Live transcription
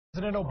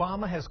President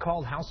Obama has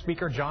called House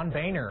Speaker John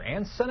Boehner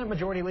and Senate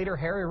Majority Leader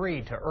Harry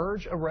Reid to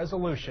urge a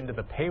resolution to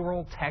the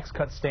payroll tax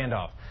cut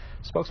standoff.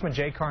 Spokesman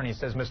Jay Carney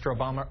says Mr.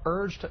 Obama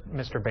urged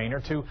Mr. Boehner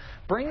to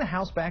bring the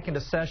House back into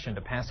session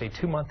to pass a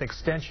 2-month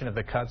extension of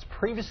the cuts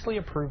previously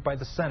approved by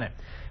the Senate.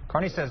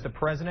 Carney says the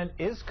president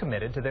is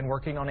committed to then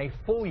working on a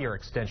full-year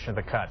extension of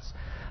the cuts.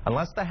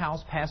 Unless the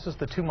House passes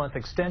the 2-month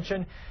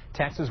extension,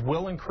 taxes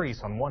will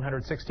increase on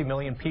 160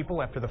 million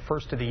people after the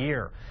first of the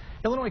year.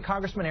 Illinois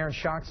Congressman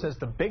Schock says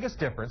the biggest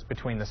difference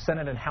between the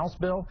Senate and House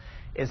bill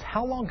is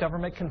how long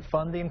government can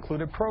fund the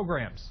included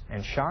programs.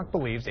 And Schock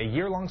believes a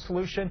year-long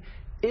solution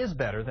is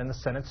better than the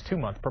Senate's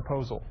 2-month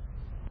proposal.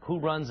 Who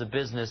runs a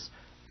business,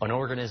 an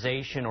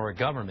organization, or a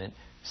government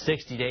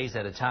 60 days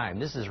at a time?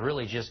 This is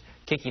really just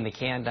kicking the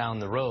can down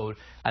the road.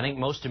 I think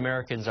most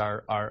Americans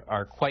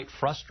are quite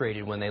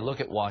frustrated when they look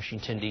at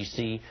Washington,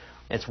 D.C.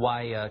 It's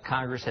why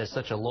Congress has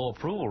such a low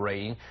approval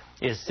rating,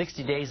 is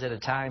 60 days at a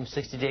time,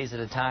 60 days at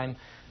a time.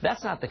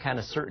 That's not the kind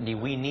of certainty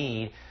we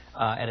need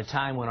at a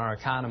time when our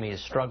economy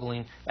is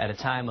struggling, at a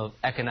time of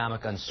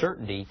economic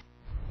uncertainty.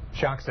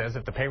 Schock says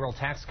if the payroll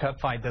tax cut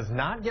fight does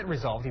not get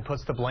resolved, he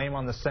puts the blame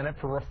on the Senate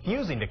for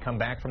refusing to come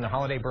back from the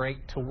holiday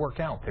break to work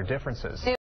out their differences.